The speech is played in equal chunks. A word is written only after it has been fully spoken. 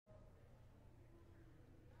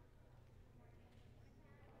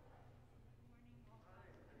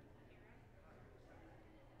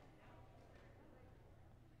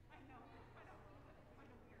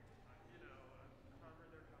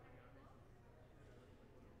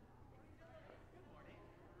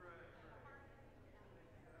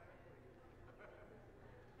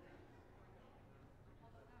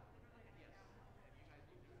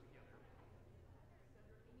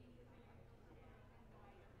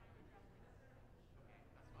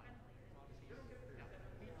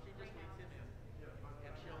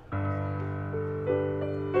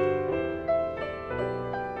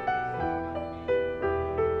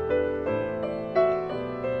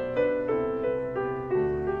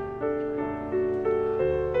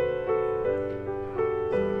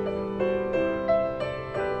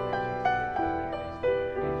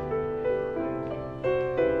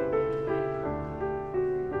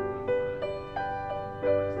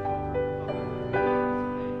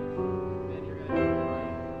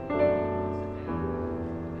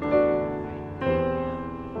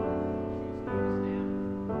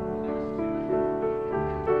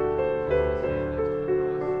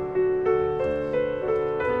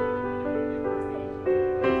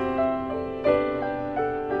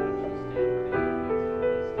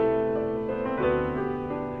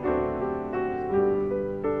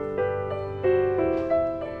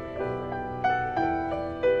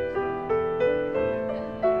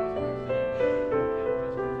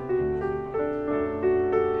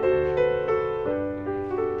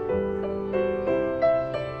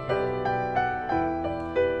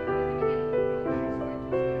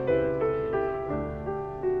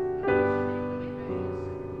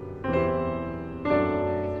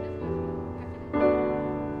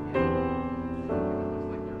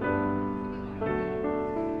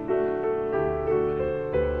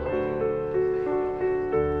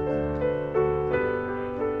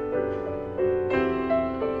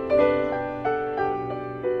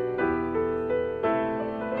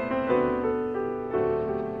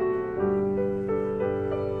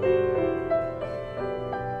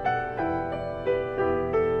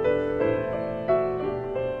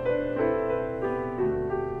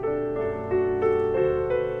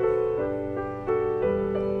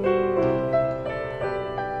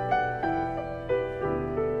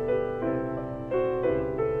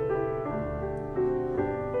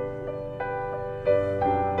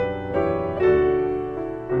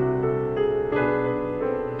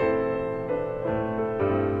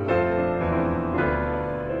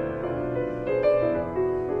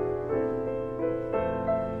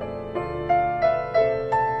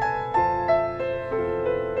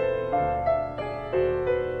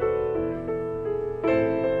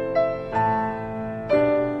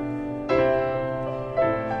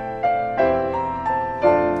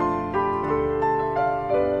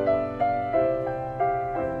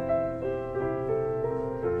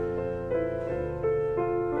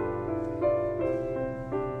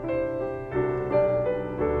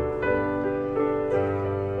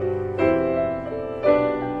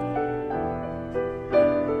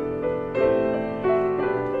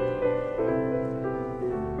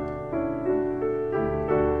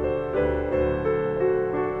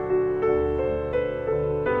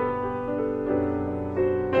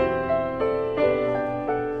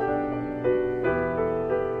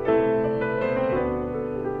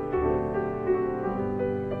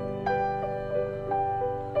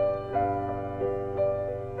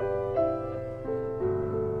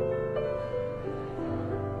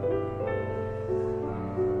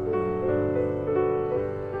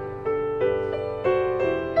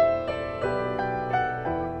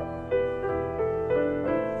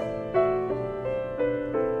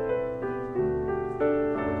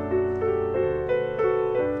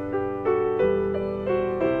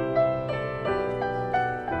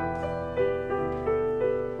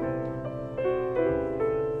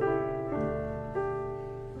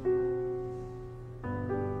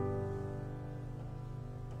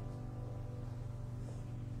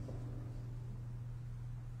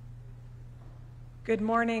Good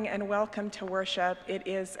morning and welcome to worship. It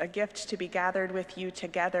is a gift to be gathered with you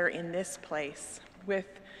together in this place. With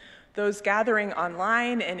those gathering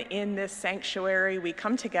online and in this sanctuary, we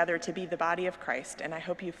come together to be the body of Christ, and I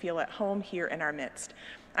hope you feel at home here in our midst.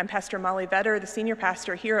 I'm Pastor Molly Vetter, the senior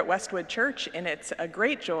pastor here at Westwood Church, and it's a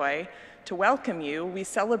great joy to welcome you. We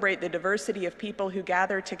celebrate the diversity of people who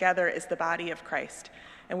gather together as the body of Christ.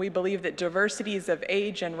 And we believe that diversities of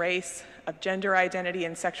age and race, of gender identity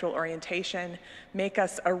and sexual orientation make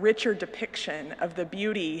us a richer depiction of the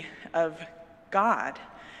beauty of God,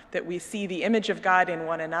 that we see the image of God in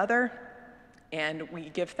one another, and we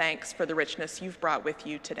give thanks for the richness you've brought with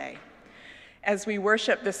you today. As we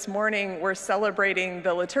worship this morning, we're celebrating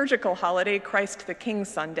the liturgical holiday, Christ the King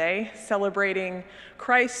Sunday, celebrating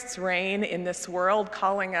Christ's reign in this world,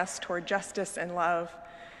 calling us toward justice and love.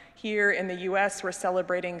 Here in the U.S., we're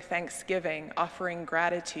celebrating Thanksgiving, offering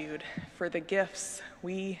gratitude for the gifts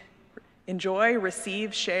we enjoy,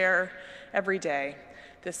 receive, share every day.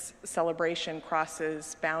 This celebration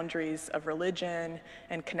crosses boundaries of religion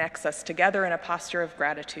and connects us together in a posture of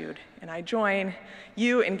gratitude. And I join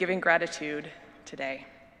you in giving gratitude today.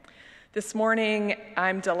 This morning,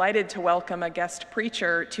 I'm delighted to welcome a guest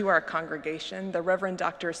preacher to our congregation. The Reverend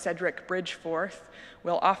Dr. Cedrick Bridgeforth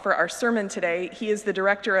will offer our sermon today. He is the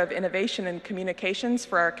Director of Innovation and Communications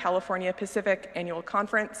for our California Pacific Annual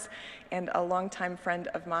Conference and a longtime friend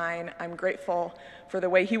of mine. I'm grateful for the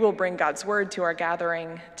way he will bring God's Word to our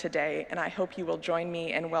gathering today, and I hope you will join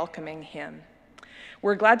me in welcoming him.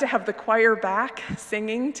 We're glad to have the choir back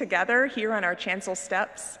singing together here on our chancel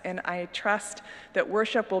steps, and I trust that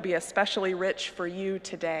worship will be especially rich for you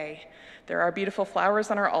today. There are beautiful flowers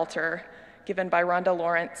on our altar given by Rhonda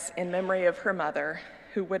Lawrence in memory of her mother,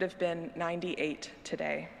 who would have been 98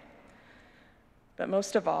 today. But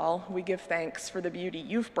most of all, we give thanks for the beauty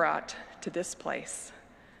you've brought to this place.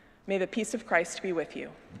 May the peace of Christ be with you.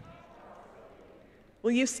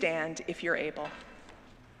 Will you stand if you're able?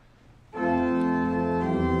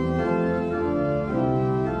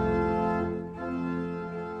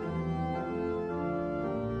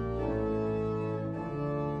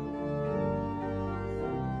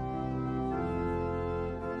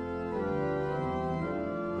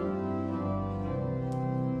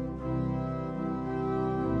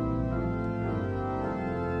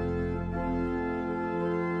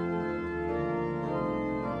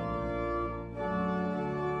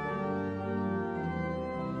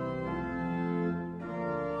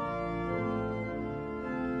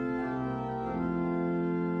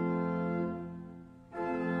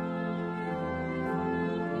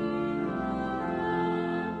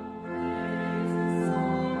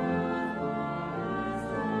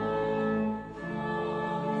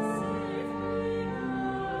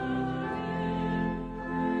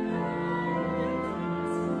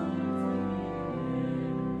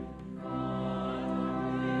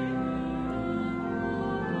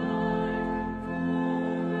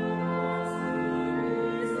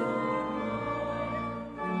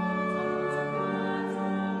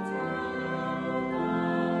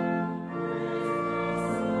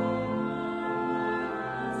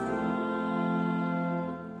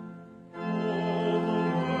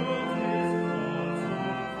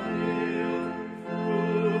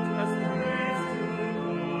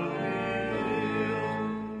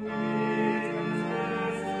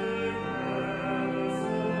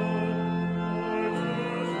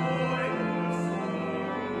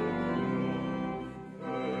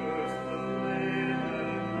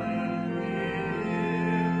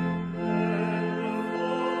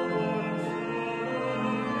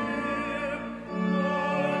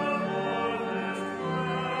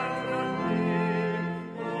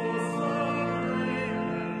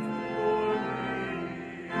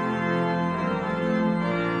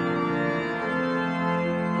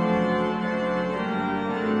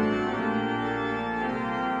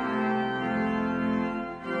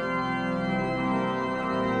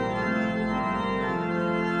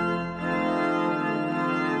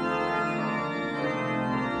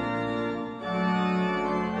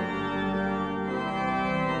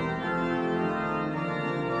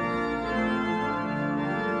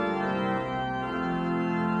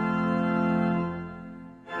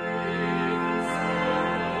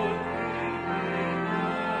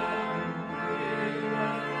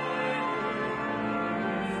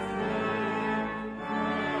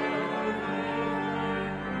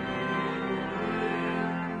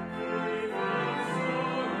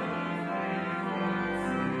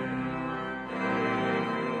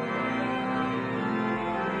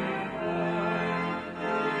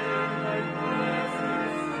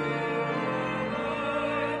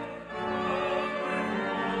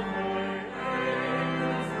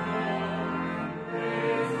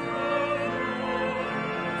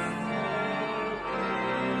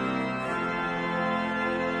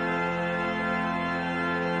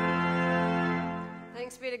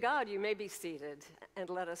 Thanks be to God, you may be seated, and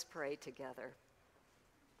let us pray together.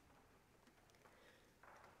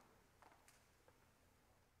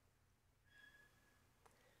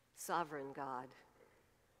 Sovereign God,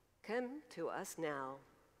 come to us now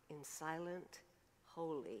in silent,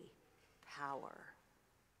 holy power.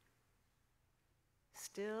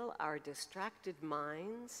 Still our distracted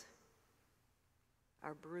minds,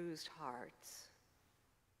 our bruised hearts,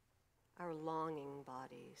 our longing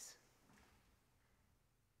bodies.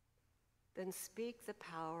 Then speak the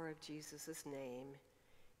power of Jesus' name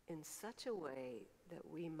in such a way that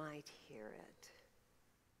we might hear it,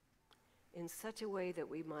 in such a way that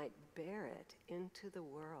we might bear it into the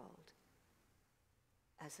world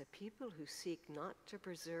as a people who seek not to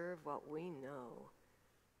preserve what we know,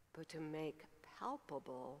 but to make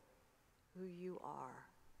palpable who you are.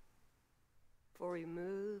 For we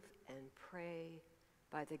move and pray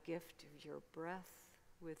by the gift of your breath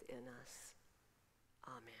within us.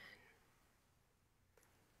 Amen.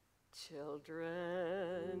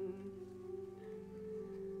 Children.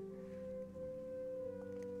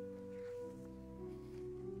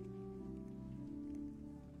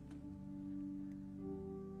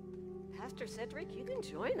 Pastor Cedrick, you can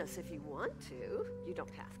join us if you want to. You don't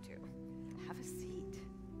have to. Have a seat.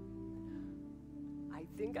 I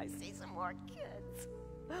think I see some more kids.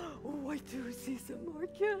 Oh, I do see some more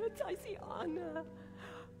kids. I see Anna,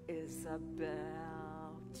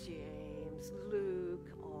 Isabel, James, Luke,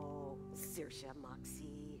 oh, Saoirse,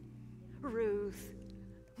 Moxie, Ruth,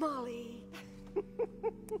 Molly.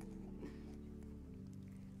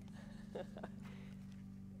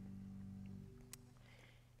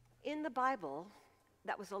 In the Bible,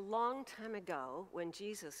 that was a long time ago when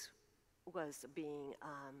Jesus was being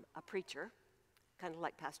a preacher, kind of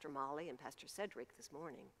like Pastor Molly and Pastor Cedrick this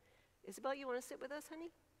morning. Isabel, you want to sit with us,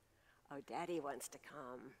 honey? Oh, Daddy wants to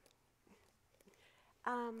come.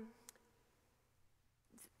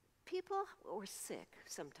 People were sick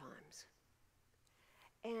sometimes.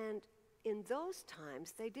 And in those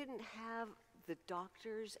times, they didn't have the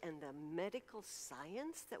doctors and the medical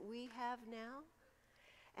science that we have now.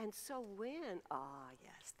 And so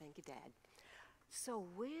yes, thank you, Dad. So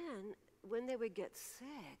when they would get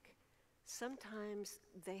sick, sometimes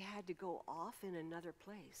they had to go off in another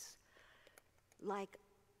place. Like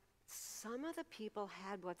some of the people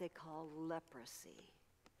had what they call leprosy.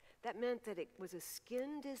 That meant that it was a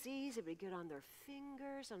skin disease. It would get on their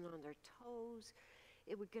fingers and on their toes.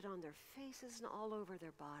 It would get on their faces and all over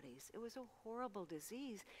their bodies. It was a horrible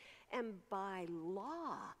disease. And by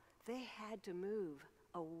law, they had to move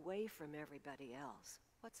away from everybody else.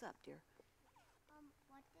 What's up, dear?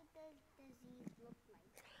 What did the disease look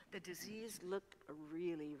like? The disease looked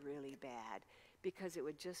really, really bad because it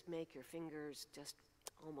would just make your fingers just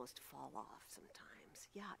almost fall off sometimes.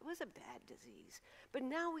 Yeah, it was a bad disease. But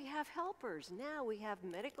now we have helpers. Now we have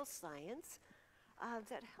medical science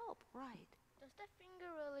that help, right? Does the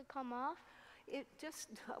finger really come off?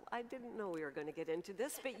 I didn't know we were going to get into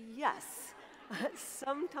this, but yes,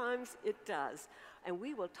 sometimes it does. And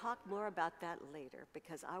we will talk more about that later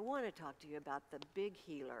because I want to talk to you about the big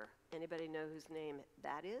healer. Anybody know whose name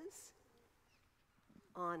that is?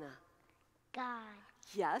 Anna. God.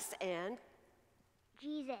 Yes, and?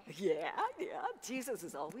 Jesus. Yeah, Jesus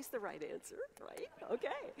is always the right answer, right?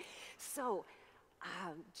 Okay. So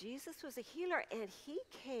Jesus was a healer, and he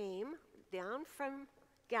came down from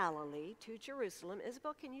Galilee to Jerusalem.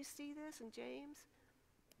 Isabel, can you see this? And James?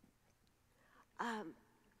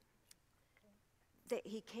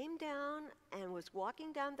 He came down and was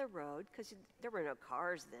walking down the road, because there were no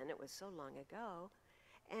cars then, it was so long ago.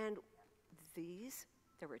 And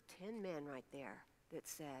there were 10 men right there that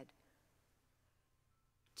said,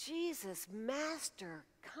 Jesus, Master,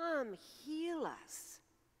 come heal us.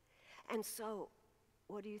 And so,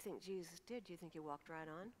 what do you think Jesus did? Do you think he walked right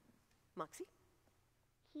on? Moxie?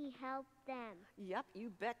 He helped them. Yep, you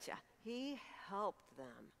betcha. He helped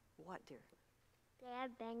them. What, dear? They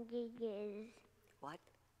have bandages. What?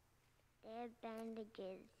 They have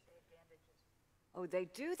bandages. Oh, they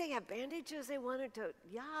do? They have bandages? They wanted to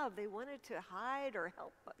hide or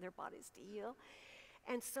help their bodies to heal.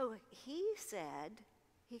 And so he said,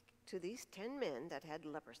 to these 10 men that had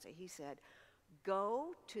leprosy, he said,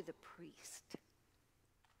 go to the priest.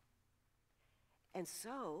 And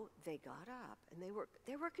so they got up, and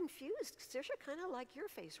they were confused. Saoirse, kind of like your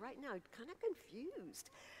face right now, kind of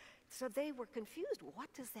confused. So they were confused.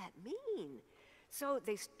 What does that mean? So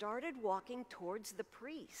they started walking towards the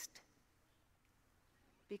priest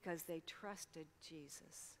because they trusted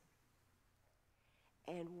Jesus.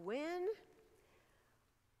 And when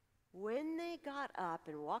they got up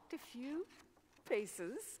and walked a few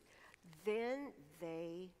paces, Then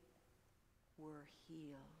they were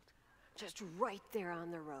healed. Just right there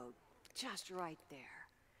on the road. Just right there.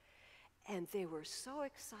 And they were so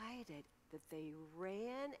excited that they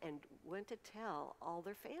ran and went to tell all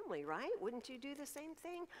their family, right? Wouldn't you do the same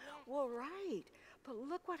thing? Yeah. Well, right. But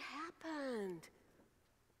look what happened.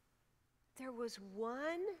 There was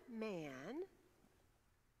one man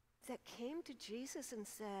that came to Jesus and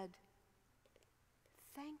said,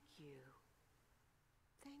 "Thank you.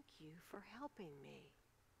 Thank you for helping me."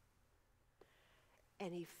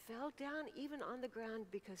 And he fell down even on the ground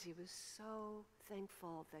because he was so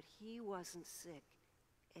thankful that he wasn't sick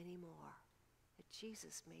anymore, that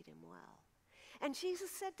Jesus made him well. And Jesus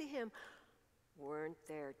said to him, "Weren't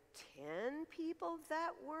there 10 people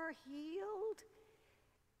that were healed?"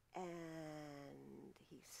 And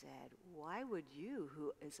he said, "Why would you,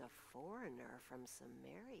 who is a foreigner from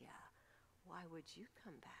Samaria, why would you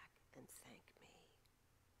come back and thank me?"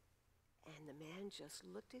 And the man just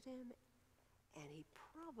looked at him, and he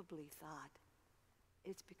probably thought,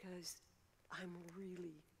 it's because I'm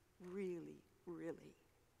really, really, really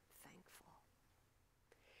thankful.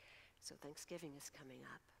 So Thanksgiving is coming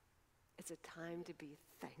up. It's a time to be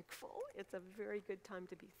thankful. It's a very good time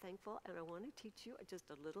to be thankful, and I want to teach you just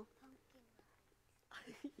a little.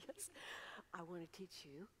 Yes, I want to teach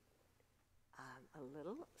you a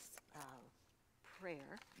little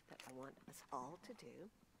prayer that I want us all to do.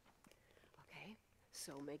 Okay,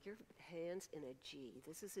 so make your hands in a G.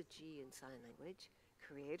 This is a G in sign language.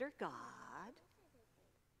 Creator God.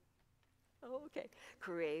 Oh, okay.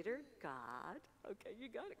 Creator God. Okay, you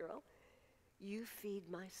got it, girl. You feed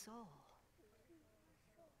my soul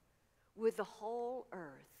with the whole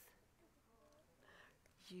earth.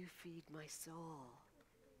 You feed my soul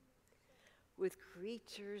with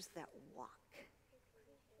creatures that walk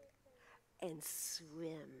and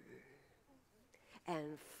swim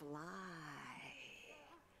and fly.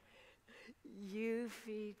 You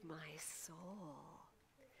feed my soul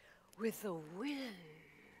with the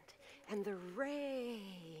wind and the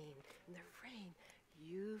rain.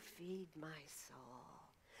 You feed my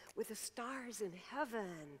soul with the stars in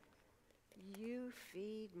heaven. You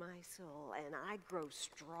feed my soul, and I grow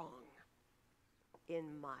strong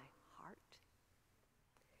in my heart,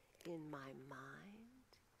 in my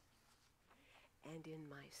mind, and in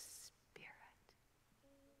my spirit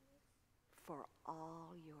for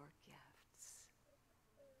all your gifts.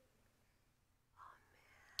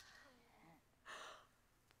 Amen.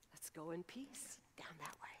 Let's go in peace down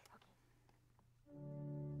that way.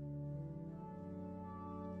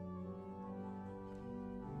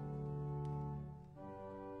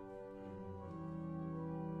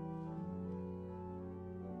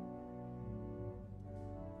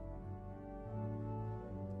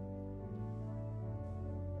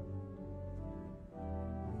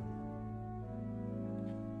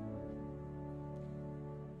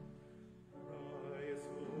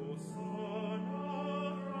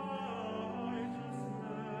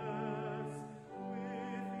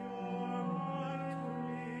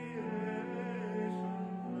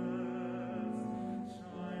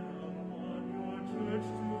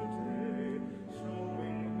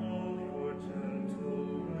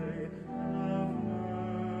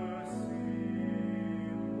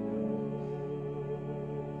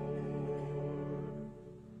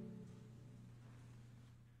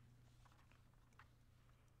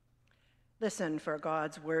 Listen for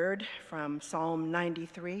God's word from Psalm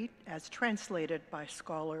 93 as translated by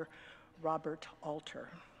scholar Robert Alter.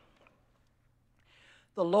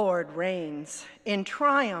 The Lord reigns in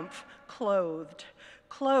triumph clothed.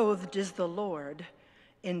 Clothed is the Lord.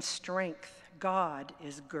 In strength God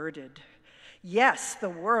is girded. Yes, the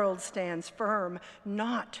world stands firm,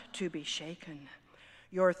 not to be shaken.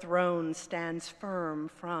 Your throne stands firm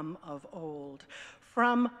from of old,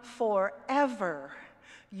 from forever.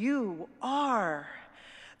 You are.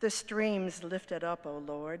 The streams lifted up, O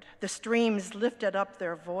Lord. The streams lifted up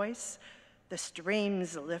their voice. The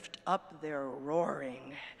streams lift up their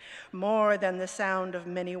roaring. More than the sound of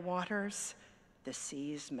many waters, the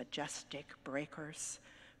sea's majestic breakers.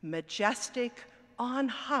 Majestic on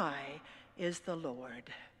high is the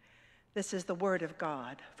Lord. This is the word of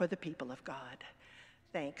God for the people of God.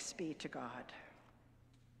 Thanks be to God.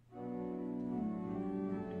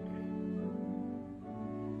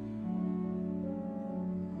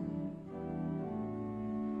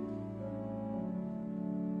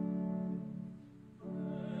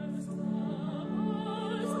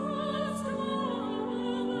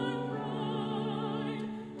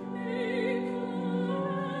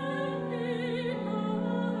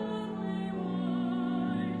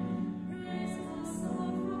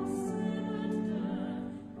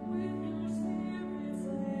 With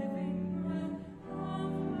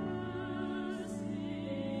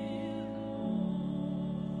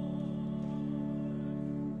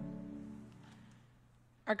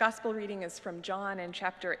Our gospel reading is from John in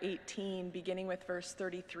chapter 18, beginning with verse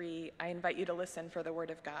 33. I invite you to listen for the word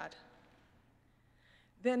of God.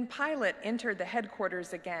 Then Pilate entered the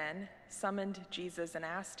headquarters again, summoned Jesus, and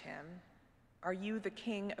asked him, "Are you the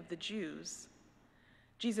king of the Jews?"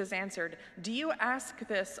 Jesus answered, "Do you ask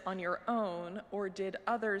this on your own, or did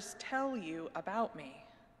others tell you about me?"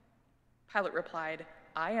 Pilate replied,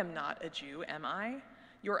 "I am not a Jew, am I?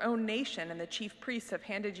 Your own nation and the chief priests have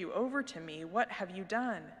handed you over to me. What have you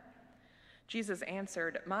done?" Jesus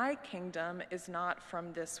answered, "My kingdom is not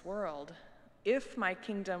from this world. If my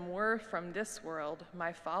kingdom were from this world,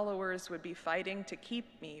 my followers would be fighting to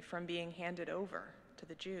keep me from being handed over to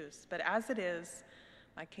the Jews. But as it is,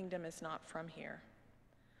 my kingdom is not from here."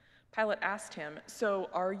 Pilate asked him,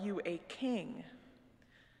 "So are you a king?"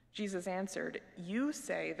 Jesus answered, "You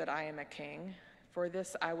say that I am a king. For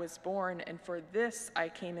this I was born, and for this I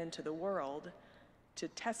came into the world, to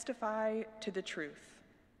testify to the truth.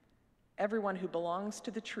 Everyone who belongs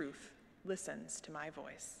to the truth listens to my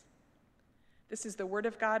voice." This is the word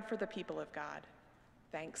of God for the people of God.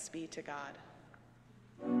 Thanks be to God.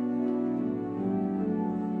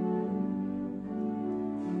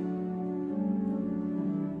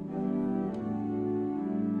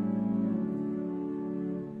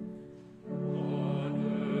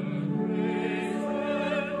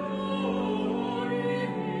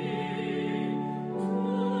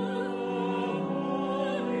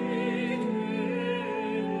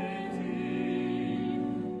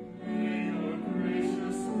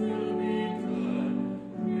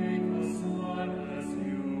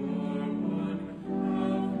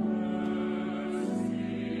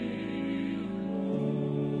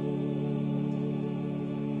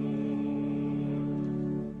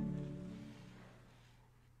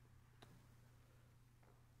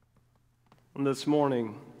 This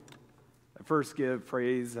morning, I first give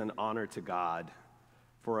praise and honor to God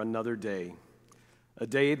for another day, a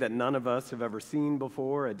day that none of us have ever seen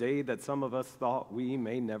before, a day that some of us thought we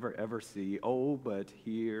may never ever see. Oh, but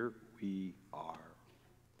here we are.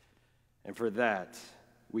 And for that,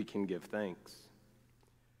 we can give thanks.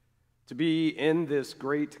 To be in this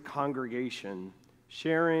great congregation,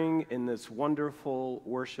 sharing in this wonderful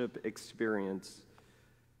worship experience,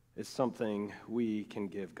 is something we can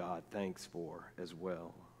give God thanks for as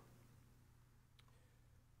well.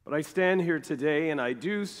 But I stand here today, and I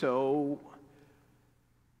do so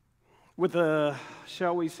with a,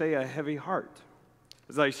 shall we say, a heavy heart.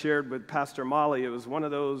 As I shared with Pastor Molly, it was one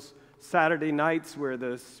of those Saturday nights where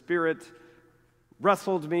the Spirit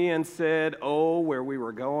wrestled me and said, "Oh, where we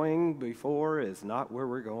were going before is not where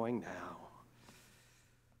we're going now."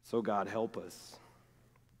 So God help us.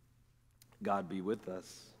 God be with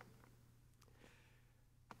us.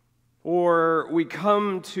 Or we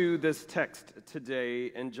come to this text today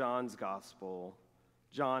in John's Gospel,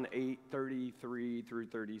 John 8:33 through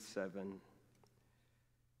 37.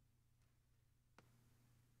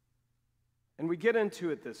 And we get into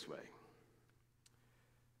it this way.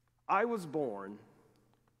 I was born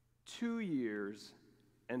 2 years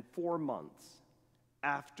and 4 months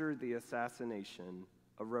after the assassination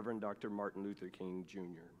of Reverend Dr. Martin Luther King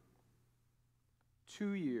Jr.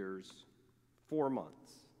 2 years, 4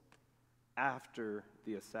 months after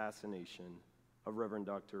the assassination of Reverend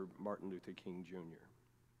Dr. Martin Luther King Jr.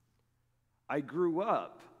 I grew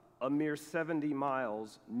up a mere 70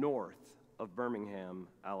 miles north of Birmingham,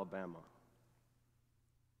 Alabama.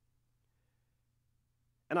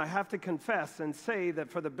 And I have to confess and say that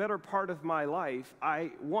for the better part of my life,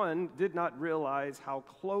 I, one, did not realize how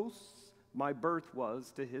close my birth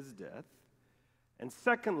was to his death. And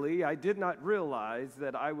secondly, I did not realize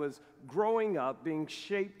that I was growing up being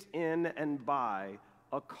shaped in and by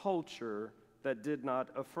a culture that did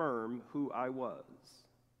not affirm who I was.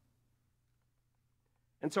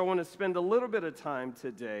 And so I want to spend a little bit of time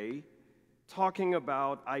today talking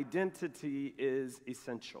about identity is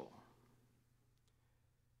essential.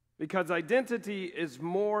 Because identity is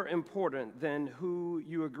more important than who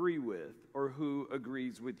you agree with or who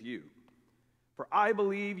agrees with you. For I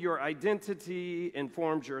believe your identity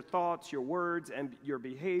informs your thoughts, your words, and your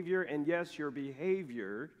behavior. And yes, your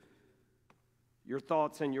behavior, your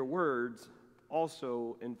thoughts, and your words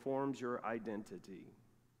also informs your identity.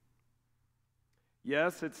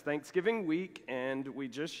 Yes, it's Thanksgiving week, and we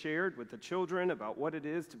just shared with the children about what it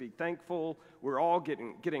is to be thankful. We're all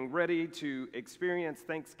getting ready to experience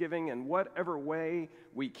Thanksgiving in whatever way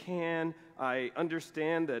we can. I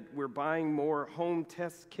understand that we're buying more home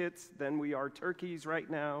test kits than we are turkeys right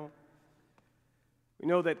now. We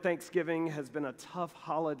know that Thanksgiving has been a tough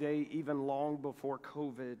holiday even long before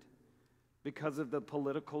COVID because of the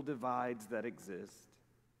political divides that exist.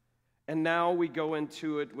 And now we go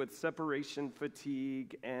into it with separation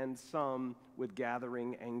fatigue and some with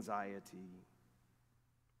gathering anxiety.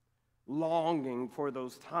 Longing for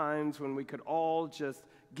those times when we could all just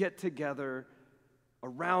get together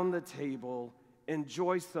around the table,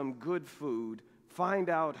 enjoy some good food, find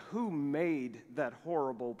out who made that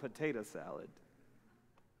horrible potato salad,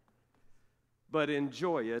 but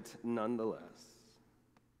enjoy it nonetheless.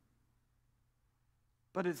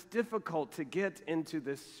 But it's difficult to get into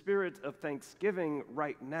this spirit of thanksgiving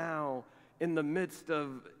right now in the midst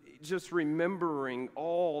of just remembering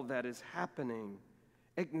all that is happening,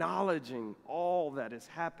 acknowledging all that is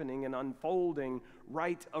happening and unfolding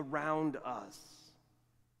right around us.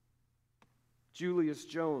 Julius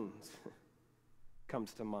Jones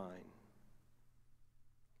comes to mind.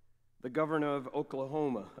 The governor of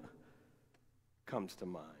Oklahoma comes to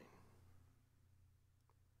mind.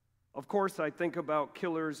 Of course, I think about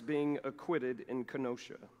killers being acquitted in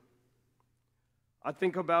Kenosha. I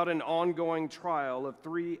think about an ongoing trial of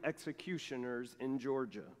 3 executioners in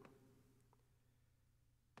Georgia.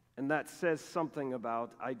 And that says something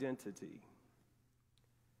about identity.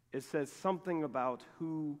 It says something about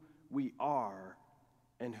who we are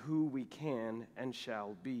and who we can and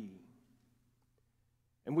shall be.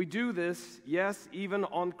 And we do this, yes, even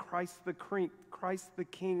on Christ the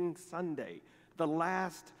King Sunday, the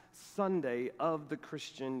last Sunday of the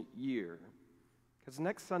Christian year. Because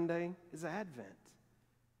next Sunday is Advent.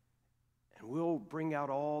 And we'll bring out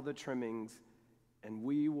all the trimmings and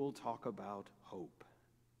we will talk about hope.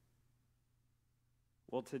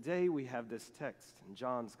 Well, today we have this text in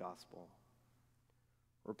John's Gospel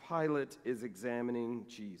where Pilate is examining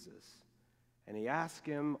Jesus. And he asks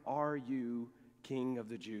him, "Are you King of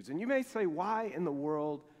the Jews?" And you may say, why in the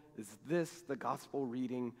world is this the gospel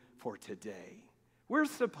reading for today? We're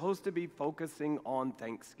supposed to be focusing on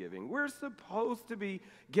Thanksgiving. We're supposed to be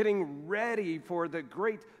getting ready for the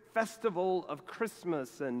great festival of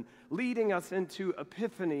Christmas and leading us into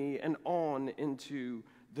Epiphany and on into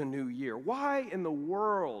the new year. Why in the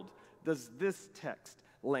world does this text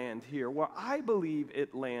land here? Well, I believe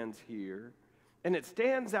it lands here, and it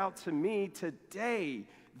stands out to me today,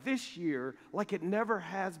 this year, like it never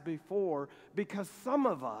has before, because some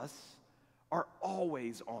of us are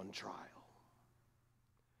always on trial.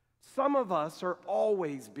 Some of us are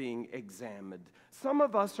always being examined. Some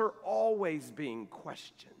of us are always being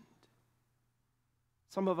questioned.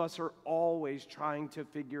 Some of us are always trying to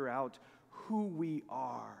figure out who we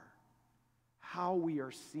are, how we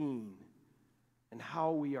are seen, and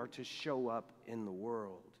how we are to show up in the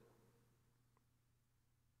world.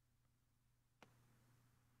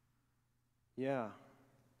 Yeah,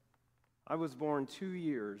 I was born 2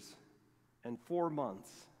 years and 4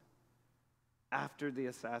 months after the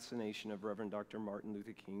assassination of Reverend Dr. Martin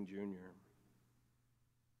Luther King Jr.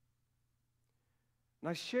 And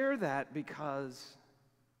I share that because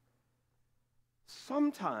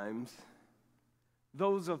sometimes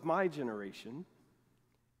those of my generation,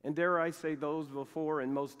 and dare I say those before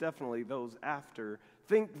and most definitely those after,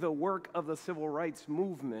 think the work of the civil rights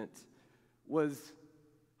movement was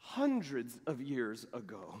hundreds of years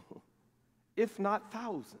ago, if not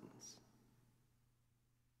thousands.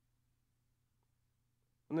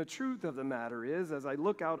 And the truth of the matter is, as I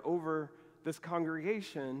look out over this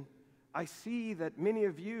congregation, I see that many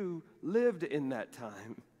of you lived in that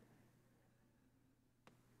time.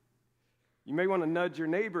 You may want to nudge your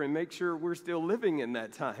neighbor and make sure we're still living in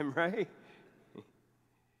that time, right?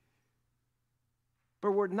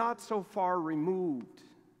 But we're not so far removed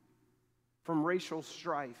from racial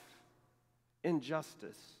strife,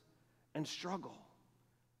 injustice, and struggle.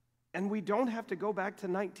 And we don't have to go back to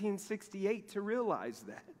 1968 to realize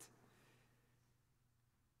that.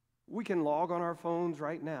 We can log on our phones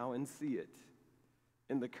right now and see it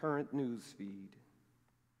in the current news feed.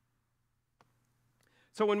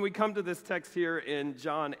 So when we come to this text here in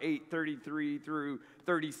John 8:33 through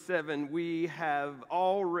 37, we have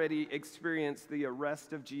already experienced the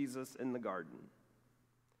arrest of Jesus in the garden.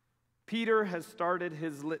 Peter has started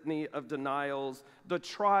his litany of denials. The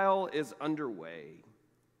trial is underway.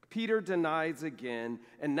 Peter denies again,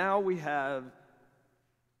 and now we have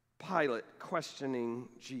Pilate questioning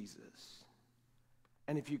Jesus.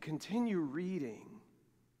 And if you continue reading,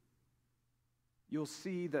 you'll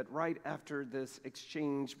see that right after this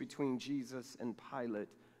exchange between Jesus and Pilate,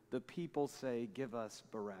 the people say, "Give us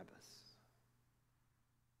Barabbas."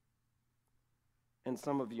 And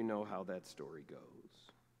some of you know how that story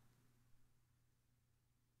goes.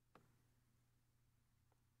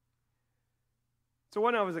 So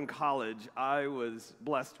when I was in college, I was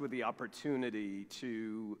blessed with the opportunity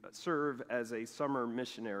to serve as a summer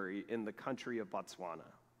missionary in the country of Botswana.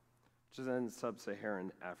 which is in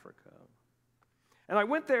sub-Saharan Africa. And I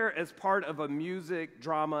went there as part of a music,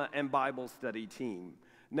 drama, and Bible study team.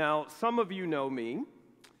 Now, some of you know me,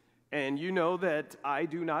 and you know that I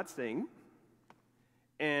do not sing.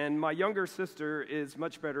 And my younger sister is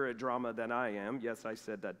much better at drama than I am. Yes, I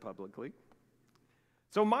said that publicly.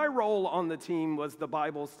 So my role on the team was the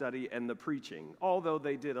Bible study and the preaching, although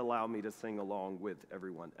they did allow me to sing along with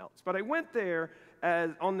everyone else. But I went there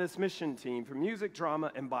on this mission team for music,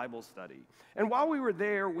 drama, and Bible study. And while we were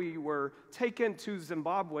there, we were taken to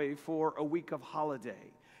Zimbabwe for a week of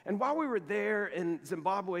holiday. And while we were there in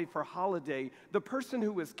Zimbabwe for holiday, the person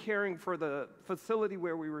who was caring for the facility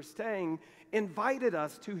where we were staying invited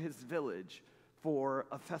us to his village for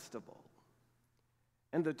a festival.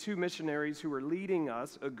 And the two missionaries who were leading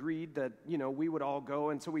us agreed that, we would all go.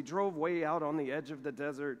 And so we drove way out on the edge of the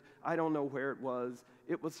desert. I don't know where it was.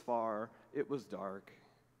 It was far. It was dark.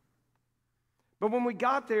 But when we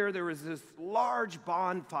got there, there was this large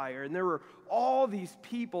bonfire, and there were all these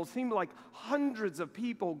people, seemed like hundreds of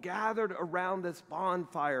people gathered around this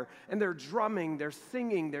bonfire, and they're drumming, they're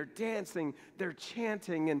singing, they're dancing, they're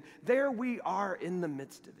chanting, and there we are in the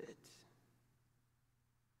midst of it.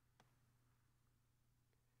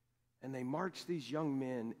 And they march these young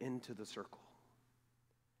men into the circle.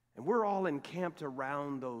 And we're all encamped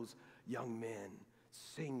around those young men,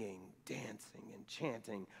 singing, dancing, and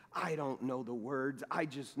chanting. I don't know the words. I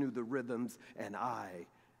just knew the rhythms, and I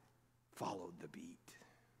followed the beat.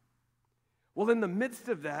 Well, in the midst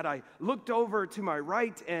of that, I looked over to my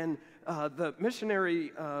right, and the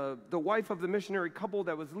wife of the missionary couple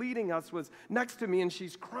that was leading us was next to me, and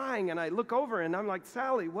she's crying, and I look over, and I'm like,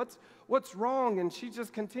 Sally, what's wrong? And she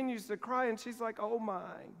just continues to cry, and she's like, oh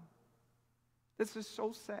my, this is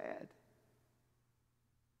so sad.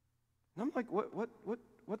 And I'm like,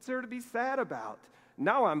 what's there to be sad about?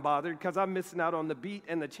 Now I'm bothered because I'm missing out on the beat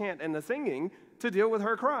and the chant and the singing to deal with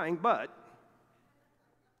her crying, but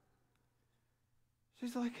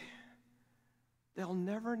she's like, they'll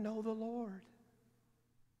never know the Lord.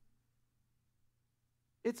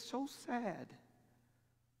 It's so sad.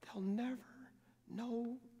 They'll never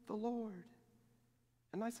know the Lord.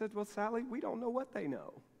 And I said, well, Sally, we don't know what they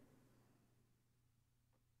know.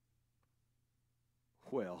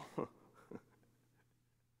 Well,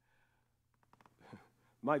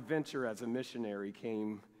 my venture as a missionary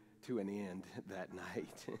came to an end that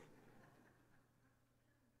night.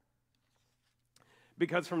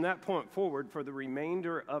 Because from that point forward, for the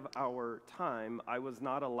remainder of our time, I was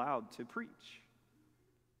not allowed to preach.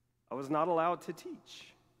 I was not allowed to teach.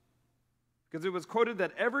 Because it was quoted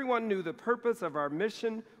that everyone knew the purpose of our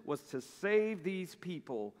mission was to save these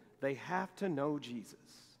people. They have to know Jesus.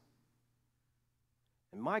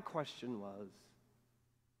 And my question was,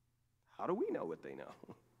 how do we know what they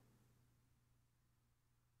know?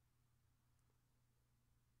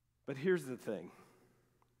 But here's the thing.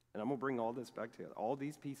 And I'm going to bring all this back together. All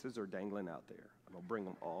these pieces are dangling out there. I'm going to bring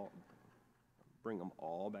them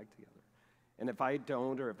all back together. And if I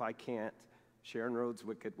don't or if I can't, Sharon Rhodes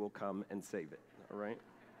Wicked will come and save it, all right?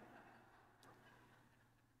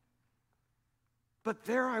 But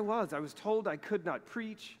there I was told I could not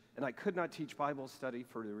preach and I could not teach Bible study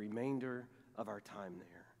for the remainder of our time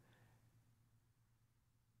there.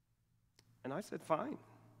 And I said, fine.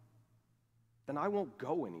 Then I won't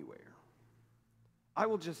go anywhere. I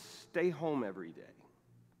will just stay home every day.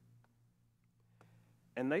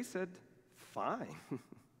 And they said, fine.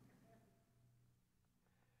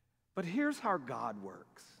 But here's how God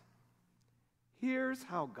works. Here's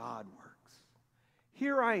how God works.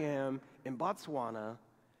 Here I am in Botswana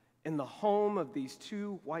in the home of these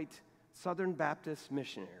two white Southern Baptist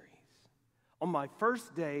missionaries. On my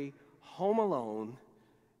first day, home alone.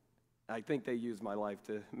 I think they used my life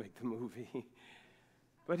to make the movie.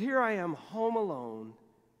 But here I am, home alone,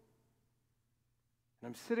 and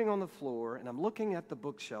I'm sitting on the floor, and I'm looking at the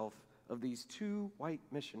bookshelf of these two white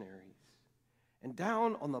missionaries. And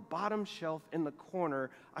down on the bottom shelf in the corner,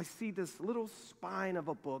 I see this little spine of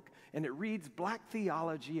a book, and it reads Black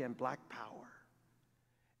Theology and Black Power.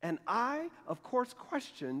 And I, of course,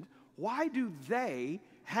 questioned, why do they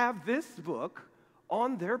have this book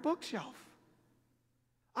on their bookshelf?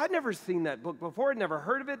 I'd never seen that book before, I'd never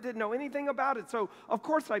heard of it, didn't know anything about it. So, of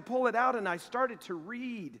course, I pull it out and I started to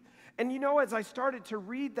read. And as I started to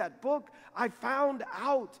read that book, I found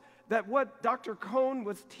out that what Dr. Cohn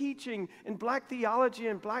was teaching in Black Theology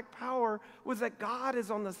and Black Power was that God is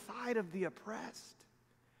on the side of the oppressed.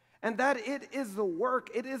 And that it is the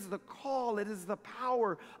work, it is the call, it is the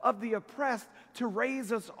power of the oppressed to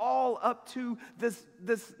raise us all up to this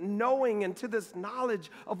knowing and to this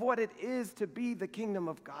knowledge of what it is to be the kingdom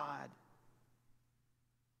of God.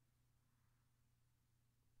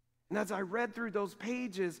 And as I read through those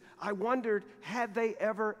pages, I wondered, had they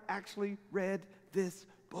ever actually read this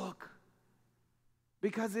book?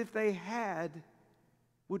 Because if they had,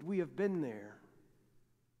 would we have been there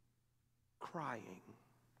crying?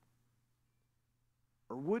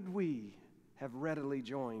 Or would we have readily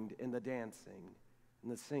joined in the dancing and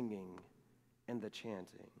the singing and the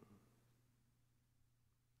chanting?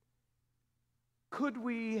 Could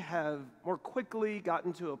we have more quickly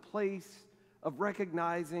gotten to a place of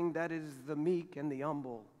recognizing that it is the meek and the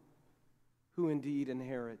humble who indeed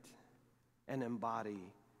inherit and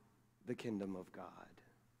embody the kingdom of God?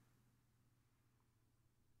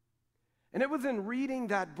 And it was in reading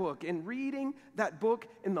that book in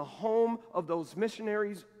the home of those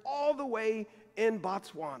missionaries all the way in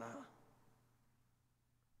Botswana,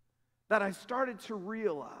 that I started to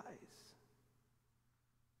realize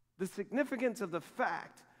the significance of the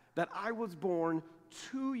fact that I was born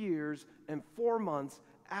 2 years and 4 months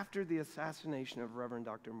after the assassination of Reverend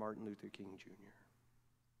Dr. Martin Luther King Jr.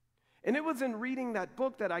 And it was in reading that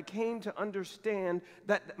book that I came to understand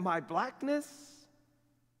that my blackness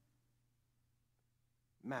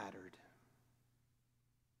mattered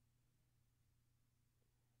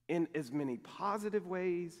in as many positive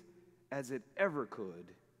ways as it ever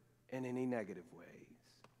could in any negative ways.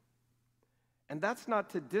 And that's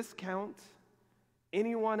not to discount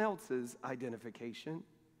anyone else's identification,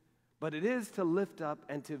 but it is to lift up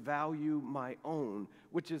and to value my own,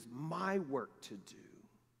 which is my work to do.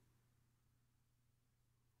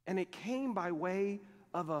 And it came by way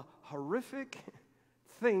of a horrific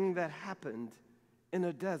thing that happened in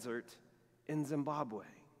a desert in Zimbabwe.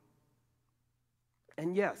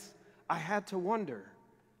 And yes, I had to wonder,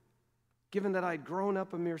 given that I'd grown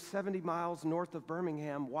up a mere 70 miles north of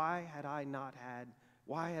Birmingham, why had I not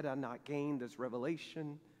gained this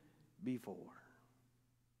revelation before?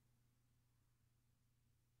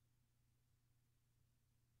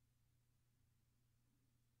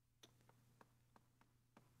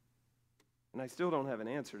 And I still don't have an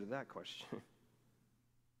answer to that question.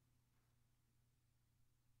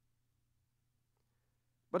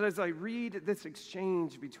 But as I read this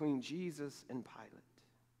exchange between Jesus and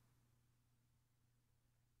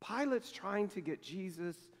Pilate's trying to get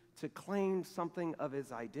Jesus to claim something of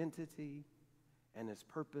his identity and his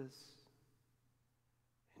purpose.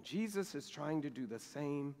 And Jesus is trying to do the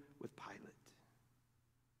same with Pilate.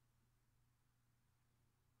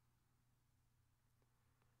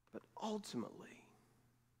 But ultimately,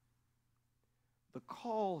 the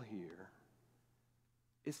call here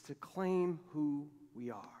is to claim who we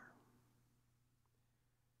are.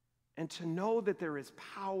 And to know that there is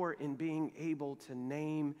power in being able to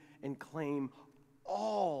name and claim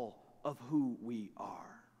all of who we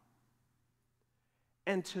are.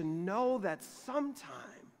 And to know that sometimes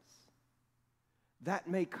that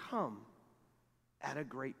may come at a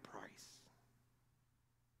great price.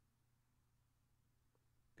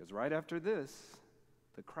 Because right after this,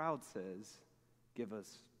 the crowd says, "Give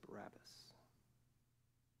us Barabbas."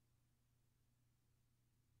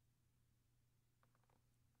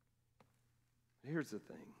 Here's the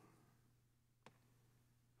thing.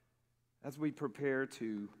 As we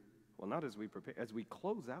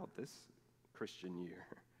close out this Christian year,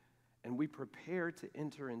 and we prepare to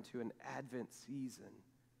enter into an Advent season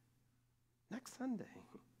next Sunday,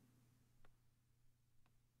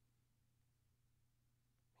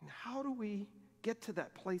 and how do we get to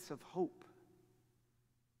that place of hope?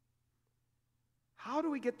 How do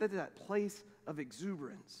we get to that place of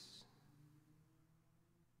exuberance?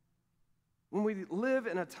 When we live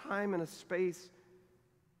in a time and a space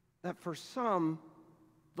that for some,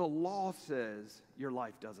 the law says your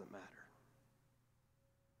life doesn't matter.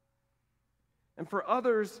 And for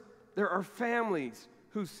others, there are families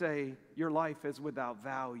who say your life is without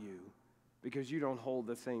value because you don't hold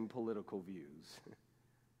the same political views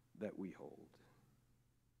that we hold.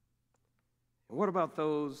 And what about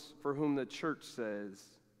those for whom the church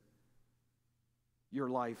says your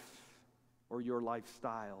life or your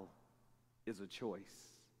lifestyle is a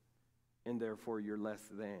choice, and therefore you're less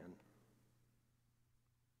than?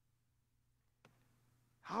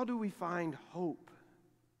 How do we find hope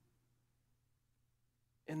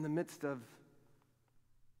in the midst of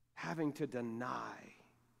having to deny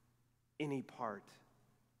any part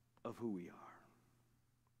of who we are?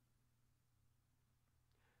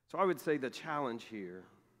 So I would say the challenge here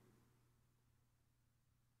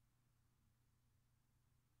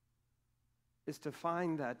is to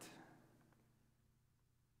find that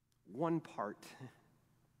one part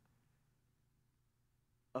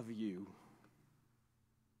of you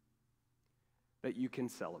that you can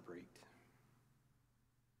celebrate.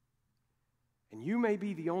 And you may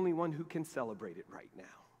be the only one who can celebrate it right now.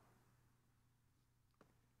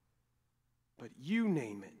 But you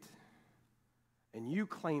name it, and you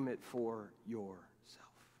claim it for yourself.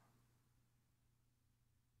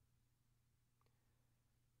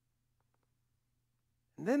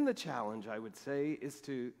 And then the challenge, I would say, is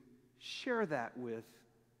to share that with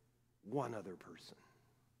one other person.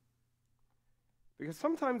 Because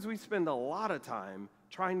sometimes we spend a lot of time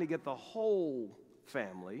trying to get the whole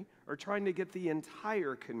family, or trying to get the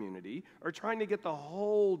entire community, or trying to get the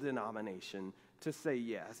whole denomination to say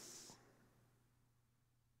yes.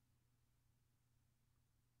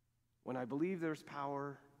 When I believe there's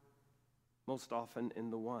power most often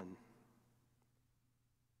in the one.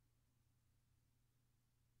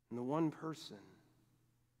 In the one person,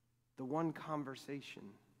 the one conversation,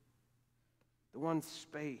 the one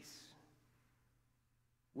space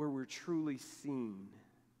where we're truly seen,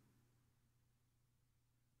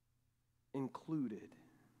 included,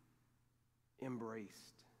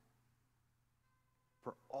 embraced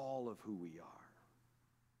for all of who we are.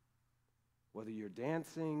 Whether you're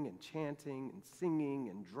dancing and chanting and singing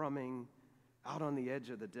and drumming out on the edge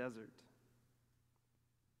of the desert,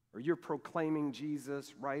 or you're proclaiming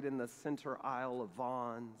Jesus right in the center aisle of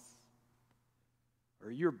Vaughn's,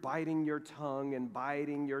 or you're biting your tongue and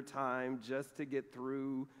biding your time just to get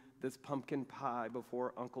through this pumpkin pie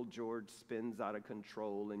before Uncle George spins out of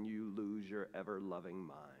control and you lose your ever-loving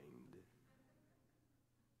mind.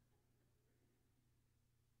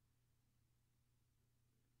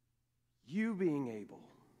 You being able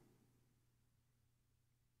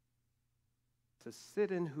to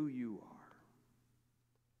sit in who you are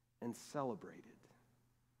and celebrate it,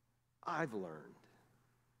 I've learned,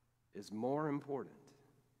 is more important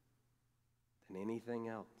than anything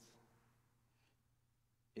else.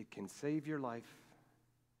 It can save your life,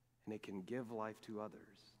 and it can give life to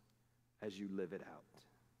others as you live it out,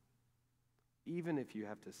 even if you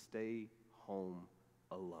have to stay home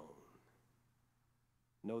alone.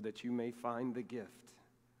 Know that you may find the gift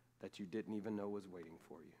that you didn't even know was waiting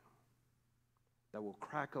for you, that will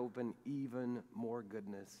crack open even more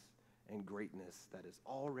goodness and greatness that is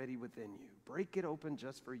already within you. Break it open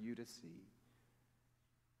just for you to see,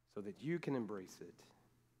 so that you can embrace it.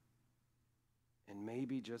 And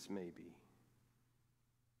maybe, just maybe,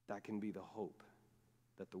 that can be the hope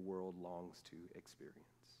that the world longs to experience.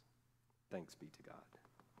 Thanks be to God.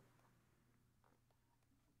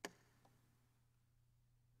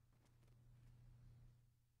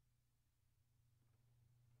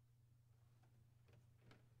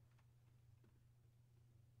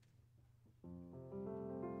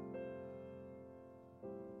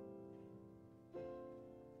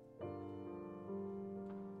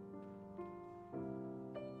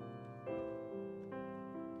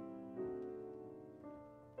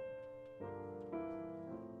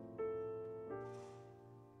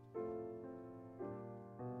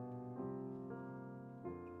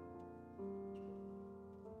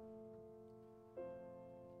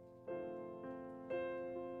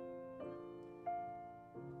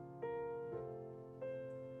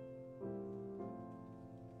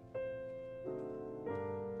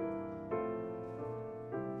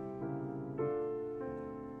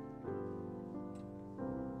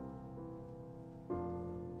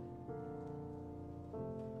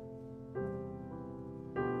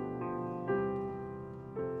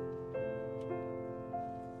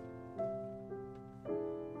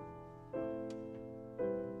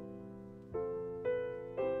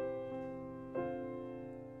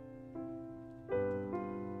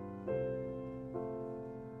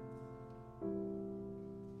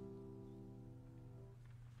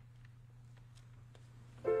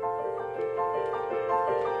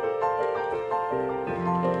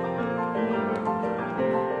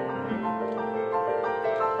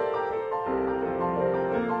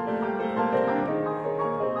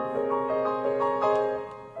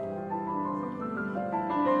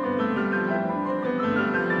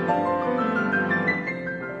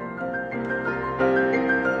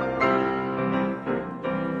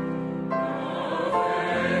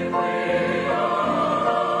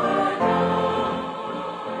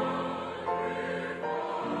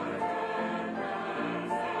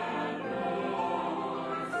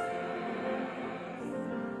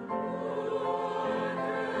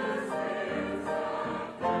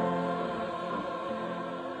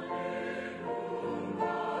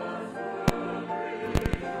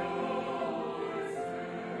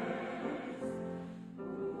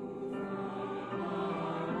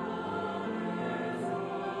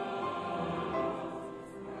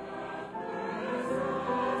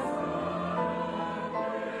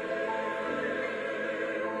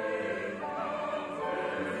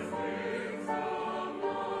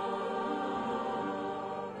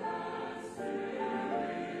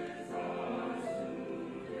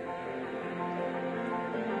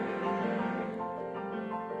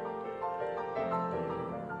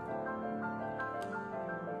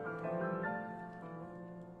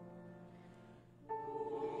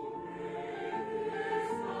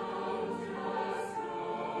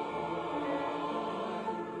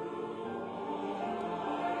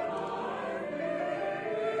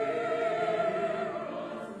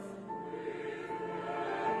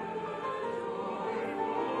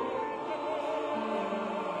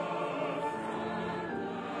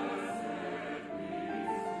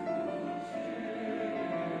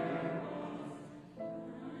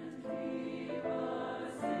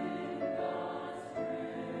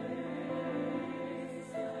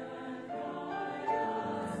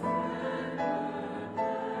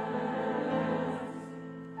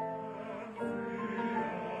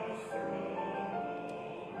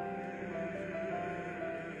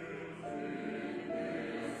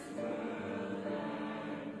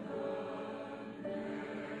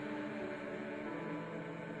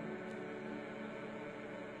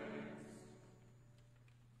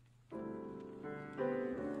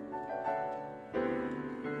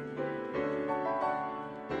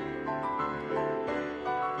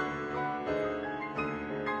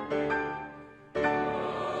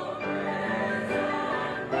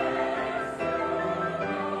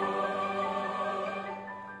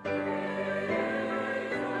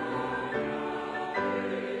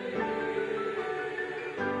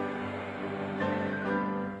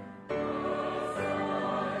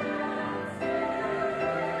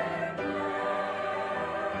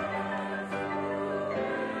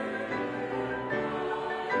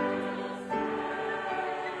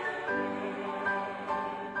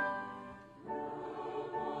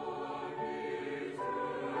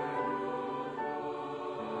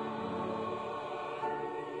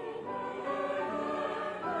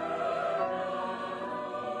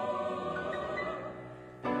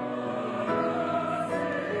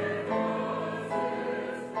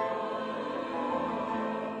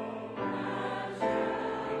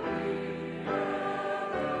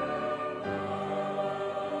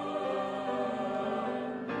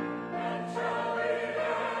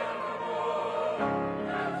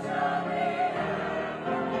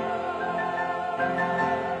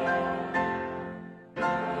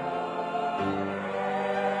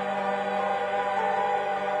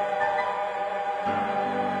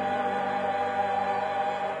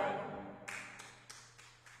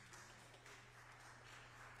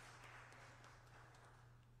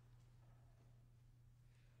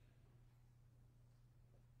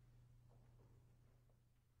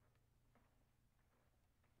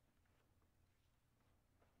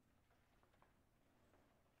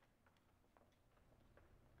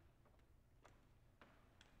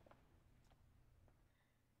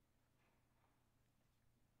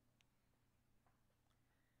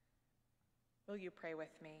 Will you pray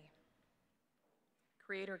with me?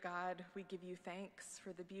 Creator God, we give you thanks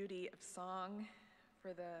for the beauty of song,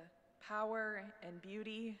 for the power and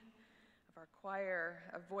beauty of our choir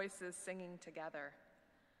of voices singing together,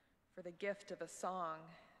 for the gift of a song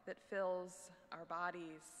that fills our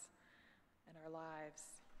bodies and our lives.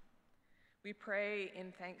 We pray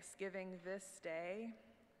in thanksgiving this day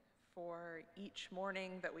for each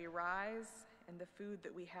morning that we rise and the food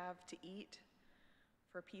that we have to eat,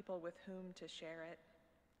 for people with whom to share it.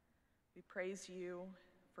 We praise you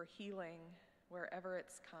for healing wherever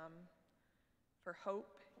it's come, for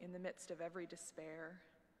hope in the midst of every despair,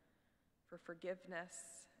 for forgiveness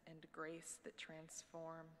and grace that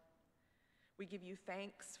transform. We give you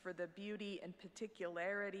thanks for the beauty and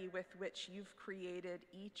particularity with which you've created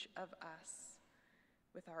each of us,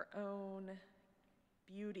 with our own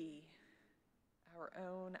beauty, our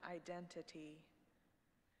own identity.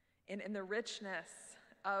 And in the richness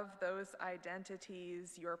of those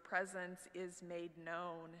identities, your presence is made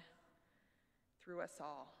known through us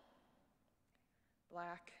all.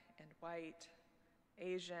 Black and white,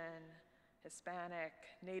 Asian, Hispanic,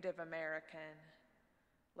 Native American,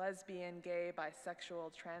 lesbian, gay,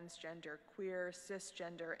 bisexual, transgender, queer,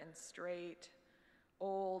 cisgender, and straight,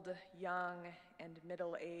 old, young, and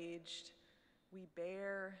middle-aged, we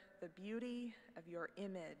bear the beauty of your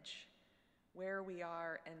image where we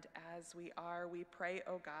are and as we are. We pray,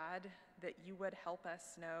 O God, that you would help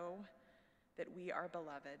us know that we are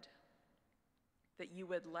beloved, that you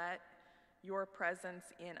would let your presence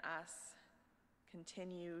in us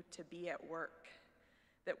continue to be at work,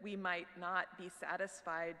 that we might not be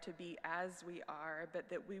satisfied to be as we are, but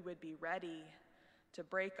that we would be ready to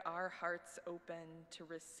break our hearts open to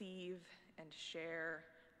receive and share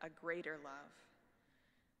a greater love.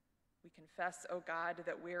 We confess, O God,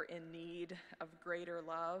 that we're in need of greater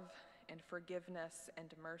love and forgiveness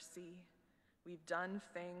and mercy. We've done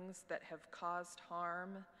things that have caused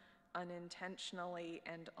harm unintentionally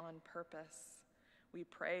and on purpose. We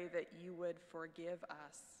pray that you would forgive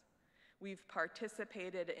us. We've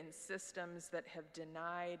participated in systems that have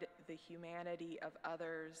denied the humanity of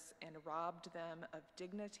others and robbed them of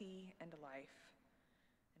dignity and life.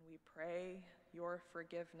 And we pray your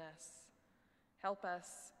forgiveness. Help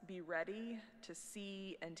us be ready to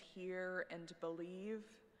see and hear and believe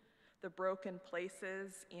the broken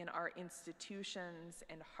places in our institutions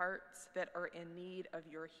and hearts that are in need of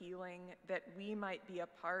your healing, that we might be a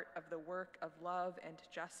part of the work of love and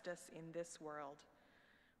justice in this world,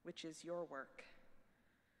 which is your work,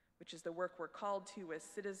 which is the work we're called to as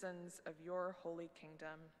citizens of your holy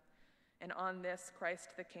kingdom. And on this Christ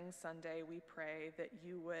the King Sunday, we pray that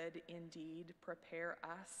you would indeed prepare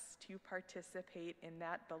us to participate in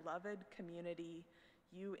that beloved community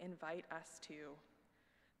you invite us to,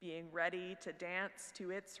 being ready to dance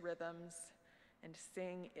to its rhythms and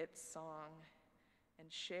sing its song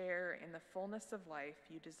and share in the fullness of life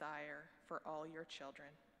you desire for all your children.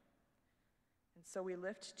 And so we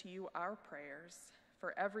lift to you our prayers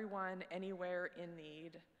for everyone anywhere in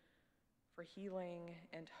need, for healing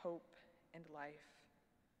and hope and life.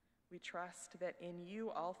 We trust that in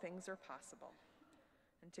you all things are possible.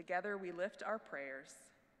 And together we lift our prayers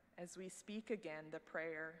as we speak again the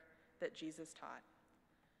prayer that Jesus taught.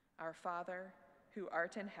 Our Father, who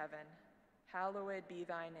art in heaven, hallowed be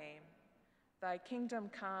thy name. Thy kingdom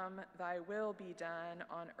come, thy will be done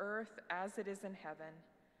on earth as it is in heaven.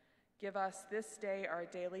 Give us this day our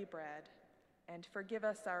daily bread, and forgive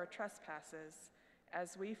us our trespasses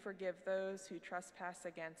as we forgive those who trespass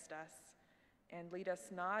against us. And lead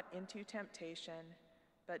us not into temptation,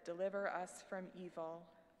 but deliver us from evil.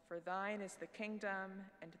 For thine is the kingdom,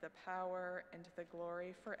 and the power, and the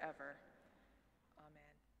glory forever.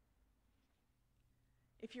 Amen.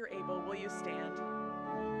 If you're able, will you stand?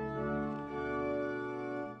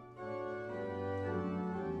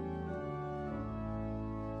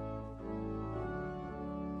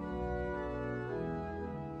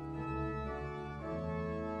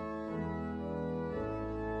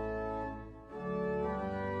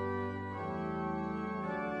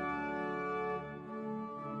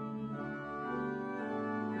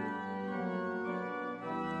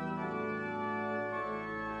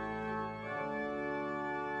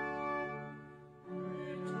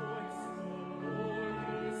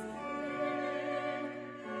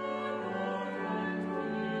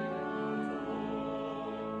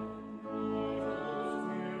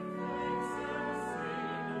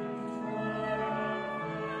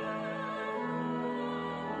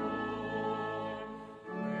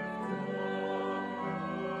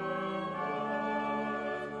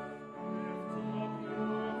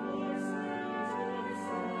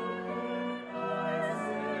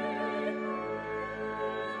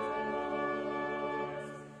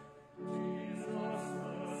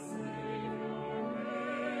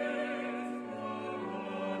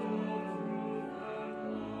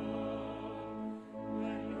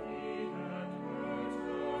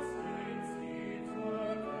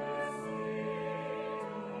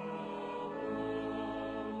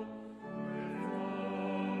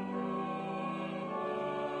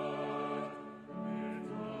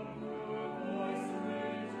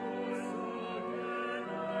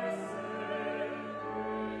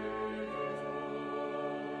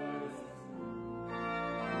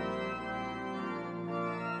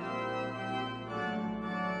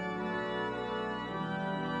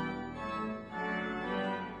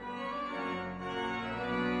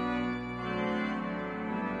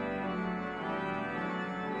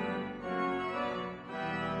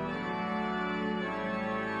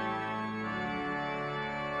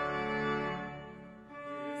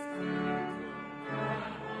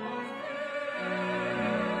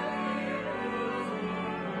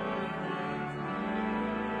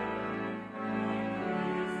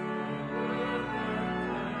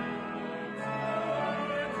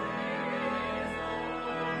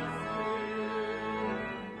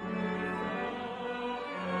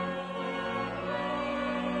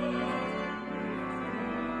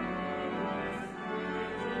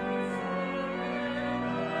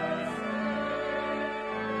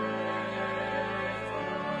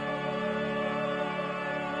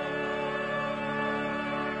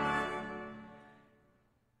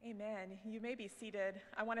 Amen. You may be seated.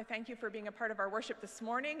 I want to thank you for being a part of our worship this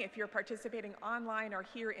morning. If you're participating online or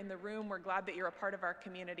here in the room, we're glad that you're a part of our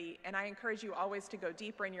community. And I encourage you always to go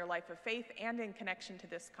deeper in your life of faith and in connection to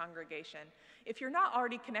this congregation. If you're not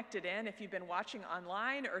already connected in, if you've been watching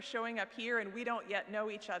online or showing up here and we don't yet know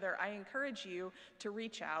each other, I encourage you to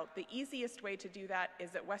reach out. The easiest way to do that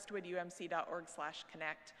is at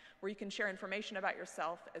westwoodumc.org/connect, where you can share information about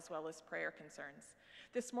yourself as well as prayer concerns.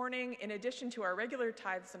 This morning, in addition to our regular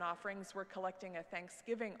tithes and offerings, we're collecting a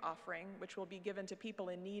Thanksgiving offering, which will be given to people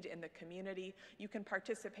in need in the community. You can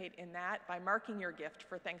participate in that by marking your gift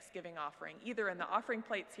for Thanksgiving offering, either in the offering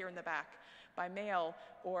plates here in the back, by mail,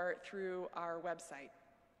 or through our website.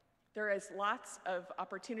 There is lots of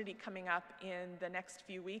opportunity coming up in the next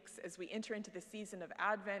few weeks as we enter into the season of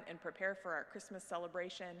Advent and prepare for our Christmas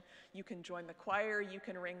celebration. You can join the choir, you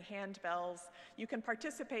can ring handbells, you can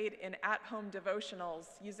participate in at-home devotionals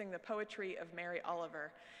using the poetry of Mary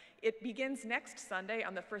Oliver. It begins next Sunday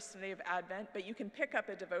on the first Sunday of Advent, but you can pick up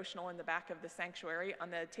a devotional in the back of the sanctuary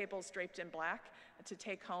on the tables draped in black to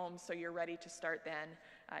take home, so you're ready to start then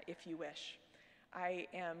if you wish. I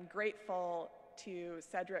am grateful to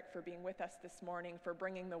Cedrick for being with us this morning, for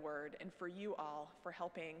bringing the word, and for you all for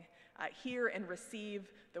helping hear and receive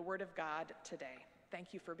the word of God today.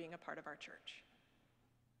 Thank you for being a part of our church.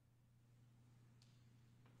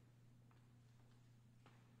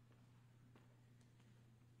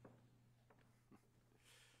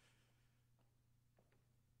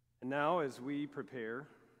 And now, as we prepare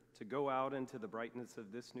to go out into the brightness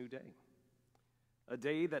of this new day, a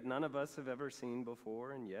day that none of us have ever seen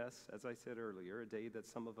before, and yes, as I said earlier, a day that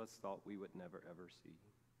some of us thought we would never ever see.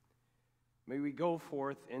 May we go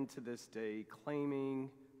forth into this day claiming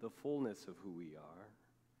the fullness of who we are,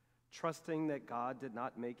 trusting that God did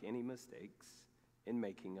not make any mistakes in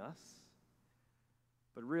making us,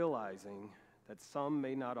 but realizing that some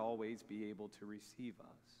may not always be able to receive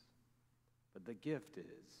us. But the gift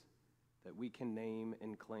is that we can name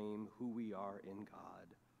and claim who we are in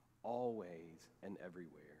God, always and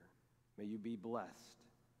everywhere. May you be blessed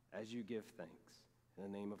as you give thanks. In the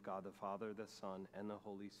name of God the Father, the Son, and the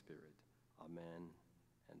Holy Spirit. Amen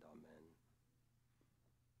and amen.